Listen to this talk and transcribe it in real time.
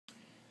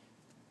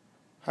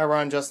Hi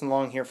Ron, Justin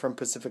Long here from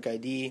Pacific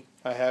ID.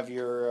 I have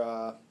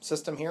your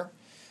system here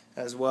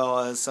as well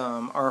as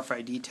some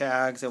RFID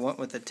tags. I went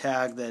with a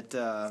tag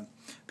that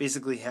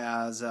basically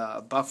has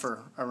a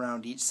buffer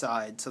around each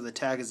side, so the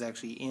tag is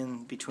actually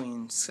in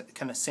between,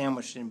 kind of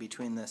sandwiched in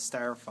between the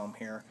styrofoam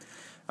here.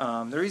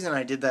 The reason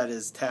I did that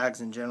is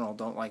tags in general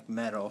don't like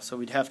metal, so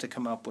we'd have to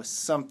come up with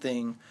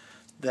something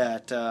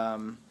that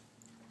the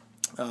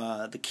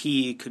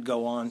key could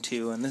go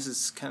onto, and this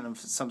is kind of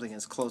something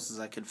as close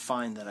as I could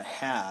find that I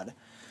had.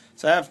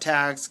 So I have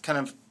tags kind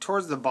of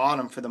towards the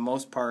bottom for the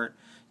most part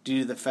due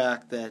to the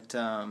fact that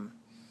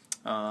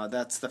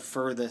that's the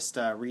furthest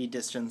read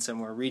distance,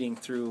 and we're reading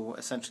through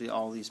essentially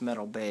all these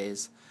metal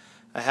bays.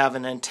 I have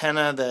an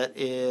antenna that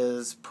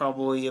is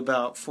probably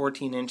about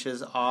 14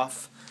 inches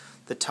off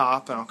the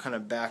top, and I'll kind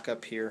of back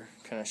up here,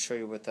 kind of show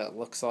you what that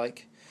looks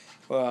like.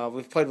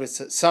 We've played with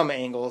some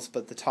angles,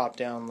 but the top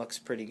down looks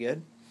pretty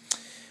good.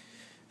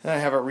 And I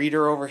have a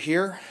reader over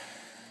here,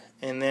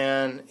 and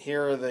then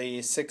here are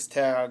the 6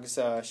 tags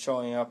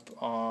showing up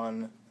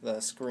on the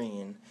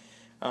screen.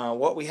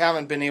 What we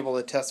haven't been able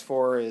to test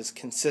for is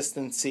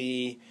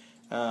consistency.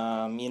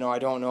 I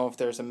don't know if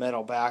there's a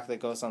metal back that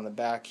goes on the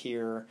back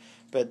here,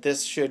 but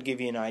this should give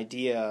you an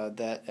idea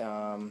that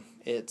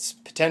it's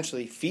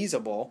potentially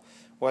feasible.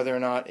 Whether or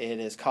not it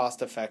is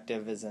cost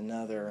effective is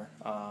another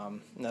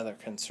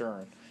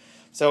concern.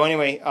 So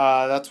anyway,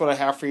 that's what I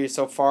have for you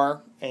so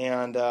far,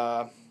 and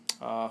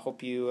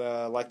hope you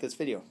like this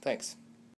video. Thanks.